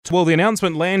Well, the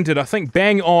announcement landed, I think,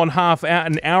 bang on half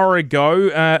an hour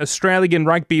ago. Australian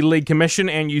Rugby League Commission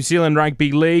and New Zealand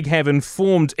Rugby League have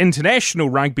informed International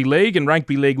Rugby League and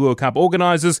Rugby League World Cup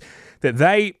organisers that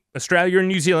they, Australia and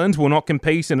New Zealand, will not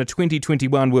compete in a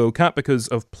 2021 World Cup because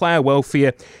of player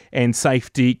welfare and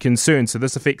safety concerns. So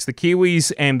this affects the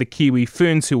Kiwis and the Kiwi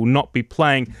Ferns, who will not be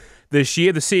playing this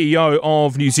year. The CEO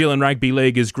of New Zealand Rugby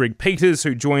League is Greg Peters,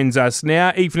 who joins us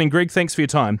now. Evening, Greg. Thanks for your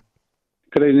time.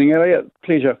 Good evening, Elliot.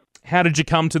 Pleasure. How did you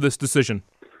come to this decision?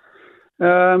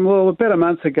 Well, about a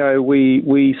month ago,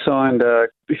 we signed a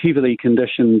heavily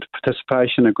conditioned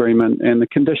participation agreement, and the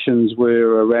conditions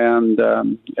were around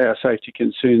our safety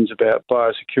concerns about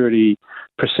biosecurity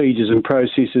procedures and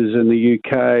processes in the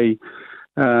UK,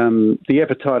 the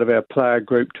appetite of our player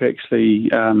group to actually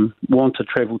want to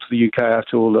travel to the UK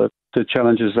after all the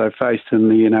challenges they faced in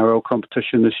the NRL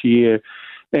competition this year,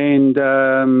 and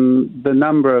the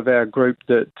number of our group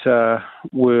that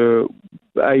were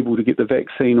able to get the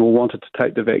vaccine or wanted to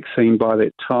take the vaccine by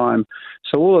that time.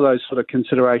 So all of those sort of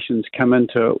considerations come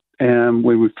into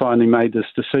when we finally made this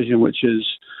decision, which is,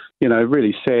 you know,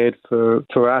 really sad for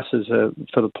us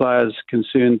for the players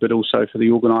concerned, but also for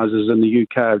the organisers in the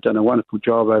UK. Have done a wonderful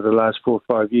job over the last 4 or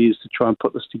 5 years to try and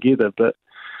put this together. But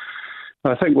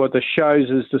I think what this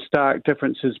shows is the stark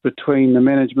differences between the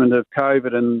management of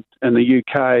COVID in the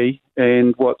UK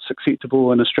and what's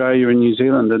acceptable in Australia and New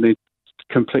Zealand, and they're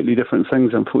completely different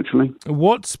things, unfortunately.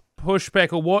 What's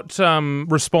pushback or what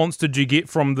response did you get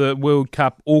from the World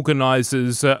Cup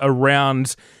organisers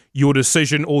around your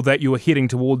decision, or that you were heading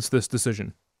towards this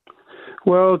decision?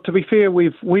 Well, to be fair,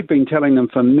 we've been telling them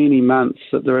for many months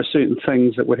that there are certain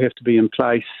things that would have to be in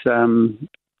place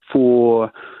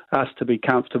for us to be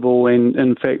comfortable, and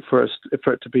in fact for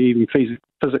it to be even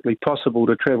physically possible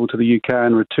to travel to the UK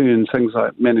and return, things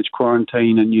like managed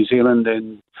quarantine in New Zealand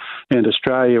and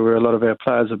Australia, where a lot of our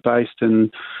players are based,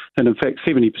 and in fact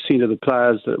 70% of the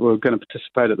players that were going to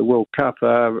participate at the World Cup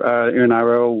are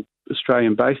NRL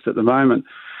Australian based at the moment.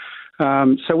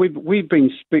 So we've been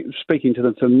speaking to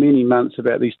them for many months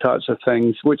about these types of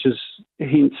things, which is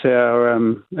hence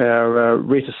our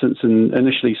reticence in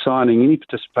initially signing any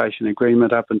participation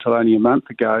agreement up until only a month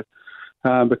ago,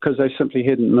 because they simply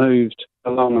hadn't moved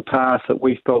along a path that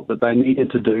we felt that they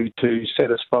needed to do to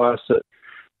satisfy us that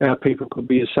our people could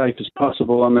be as safe as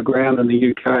possible on the ground in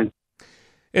the UK.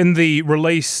 In the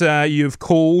release, you've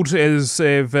called, as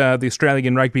have the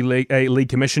Australian Rugby League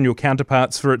Commission, your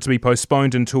counterparts, for it to be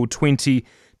postponed until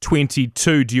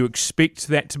 2022. Do you expect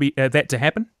that to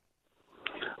happen?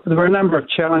 There were a number of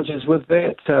challenges with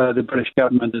that. The British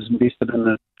government has invested in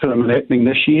the tournament happening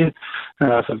this year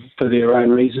for their own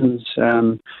reasons.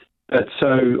 But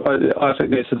so I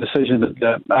think that's a decision that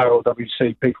the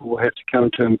RLWC people will have to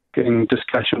come to in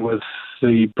discussion with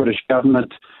the British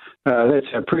government. That's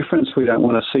our preference. We don't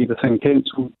want to see the thing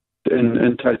cancelled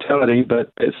in totality,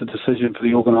 but it's a decision for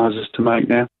the organisers to make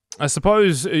now. I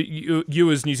suppose you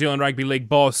as New Zealand Rugby League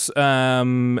boss,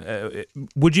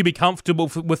 would you be comfortable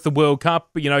with the World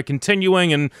Cup,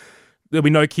 continuing, and there'll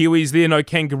be no Kiwis there, no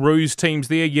Kangaroos teams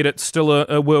there, yet it's still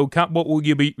a World Cup? What will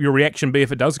your reaction be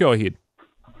if it does go ahead?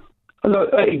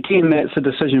 Look, again, that's a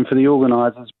decision for the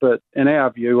organisers, but in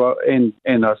our view, and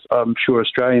I'm sure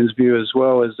Australians' view as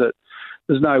well, is that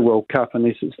there's no World Cup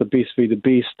unless it's the best v the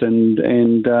best, and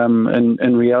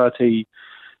in reality,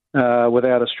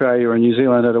 without Australia and New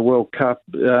Zealand at a World Cup,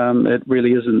 it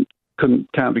really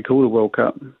can't be called a World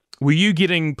Cup. Were you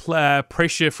getting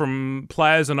pressure from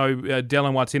players? I know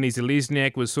Dallin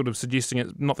Watene-Zelezniak was sort of suggesting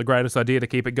it's not the greatest idea to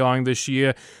keep it going this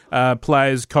year.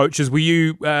 Players, coaches, were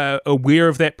you aware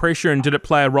of that pressure, and did it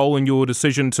play a role in your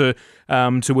decision to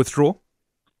withdraw?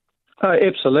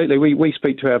 Absolutely. We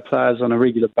speak to our players on a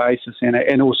regular basis,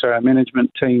 and also our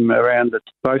management team around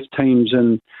both teams,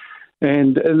 and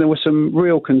there were some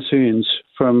real concerns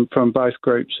from both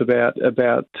groups about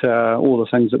all the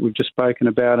things that we've just spoken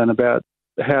about, and about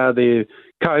how the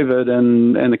COVID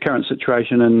and the current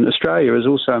situation in Australia is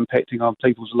also impacting on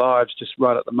people's lives just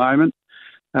right at the moment.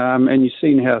 And you've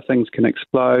seen how things can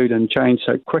explode and change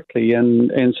so quickly,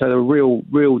 and so the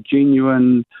real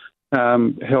genuine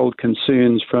held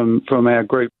concerns from our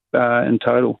group in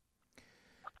total.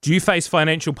 Do you face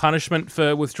financial punishment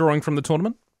for withdrawing from the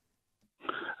tournament?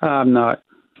 No.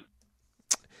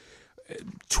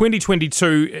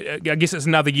 2022, I guess it's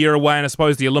another year away, and I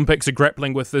suppose the Olympics are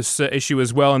grappling with this issue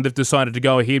as well, and they've decided to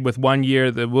go ahead with 1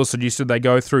 year. The Will suggested they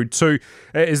go through 2.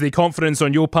 Is there confidence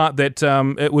on your part that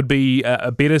it would be a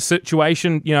better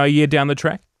situation, a year down the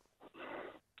track?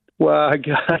 Well, I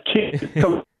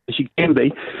can't as you can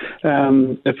be.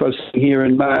 If I was here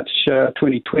in March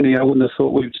 2020, I wouldn't have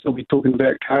thought we'd still be talking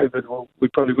about COVID. Well, we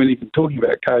probably weren't even talking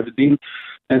about COVID then.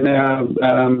 And now,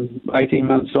 18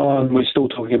 months on, we're still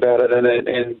talking about it.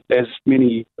 And as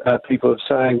many people are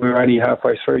saying, we're only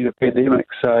halfway through the pandemic.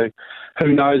 So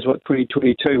who knows what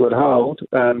 2022 would hold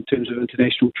in terms of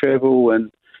international travel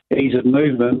and ease of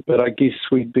movement. But I guess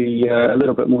we'd be a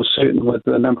little bit more certain with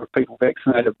the number of people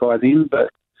vaccinated by then. But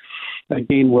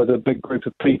again, with a big group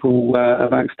of people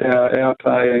amongst our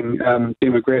playing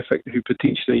demographic who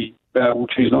potentially will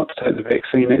choose not to take the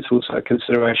vaccine, that's also a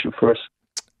consideration for us.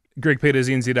 Greg Peters,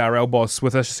 NZRL boss,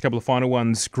 with us. Just a couple of final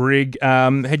ones. Greg,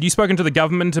 had you spoken to the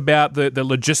government about the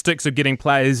logistics of getting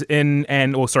players in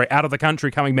out of the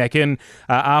country, coming back in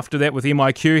after that with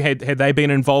MIQ? Had they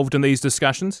been involved in these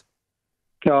discussions?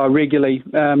 Regularly.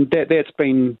 That's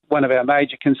been one of our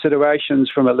major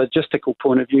considerations from a logistical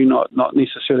point of view, not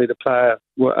necessarily the player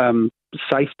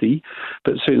safety,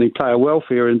 but certainly player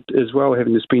welfare as well,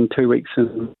 having to spend 2 weeks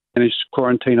in managed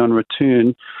quarantine on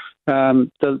return.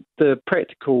 The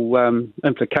practical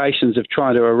implications of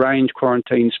trying to arrange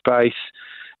quarantine space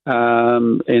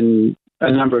in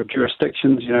a number of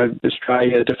jurisdictions,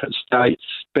 Australia, different states,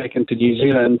 back into New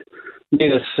Zealand,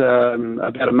 led us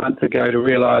about a month ago to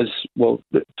realise,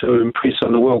 to impress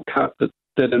on the World Cup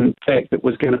that in fact it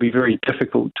was going to be very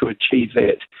difficult to achieve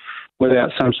that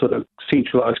without some sort of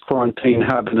centralised quarantine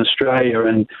hub in Australia,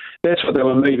 and that's what they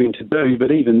were moving to do.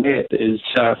 But even that is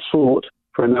fraught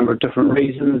for a number of different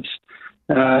reasons,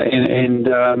 and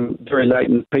very late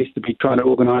in the piece to be trying to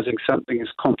organising something as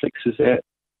complex as that.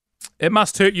 It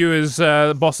must hurt you as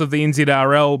boss of the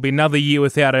NZRL, be another year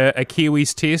without a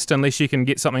Kiwis test, unless you can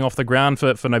get something off the ground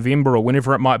for November or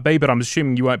whenever it might be, but I'm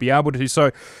assuming you won't be able to.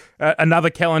 So another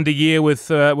calendar year with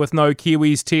no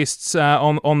Kiwis tests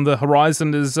on the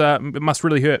horizon it must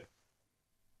really hurt.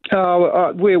 We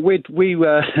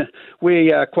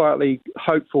are quietly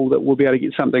hopeful that we'll be able to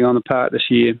get something on the park this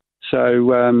year. So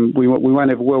we won't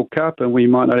have a World Cup, and we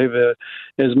might not have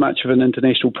as much of an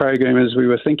international program as we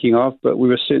were thinking of, but we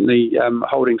were certainly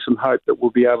holding some hope that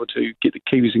we'll be able to get the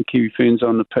Kiwis and Kiwi Ferns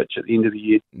on the pitch at the end of the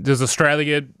year. Does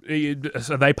Australia,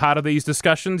 are they part of these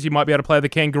discussions? You might be able to play the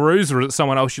Kangaroos, or is it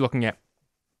someone else you're looking at?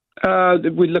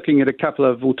 We're looking at a couple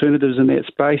of alternatives in that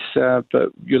space,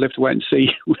 but you'll have to wait and see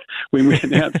when we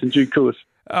announce in due course.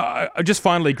 Just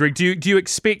finally, Greg, do you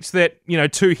expect that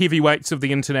two heavyweights of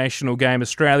the international game,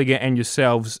 Australia and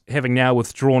yourselves, having now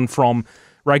withdrawn from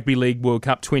Rugby League World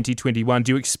Cup 2021,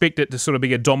 do you expect it to sort of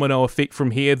be a domino effect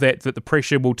from here, that the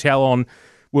pressure will tell on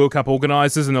World Cup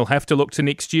organisers and they'll have to look to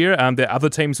next year, that other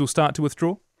teams will start to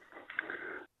withdraw?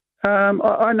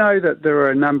 I know that there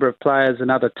are a number of players and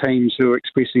other teams who are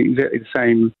expressing exactly the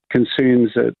same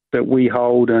concerns that we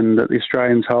hold and that the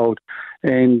Australians hold,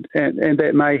 and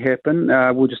that may happen.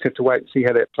 We'll just have to wait and see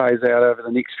how that plays out over the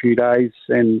next few days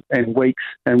and weeks,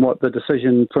 and what the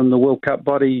decision from the World Cup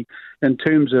body in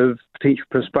terms of potential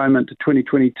postponement to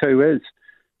 2022 is.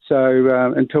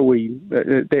 So until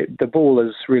the ball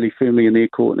is really firmly in their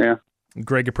court now.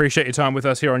 Greg, appreciate your time with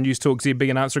us here on News Talk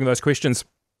ZB and answering those questions.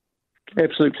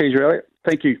 Absolute pleasure, Elliot.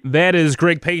 Thank you. That is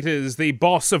Greg Peters, the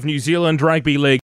boss of New Zealand Rugby League.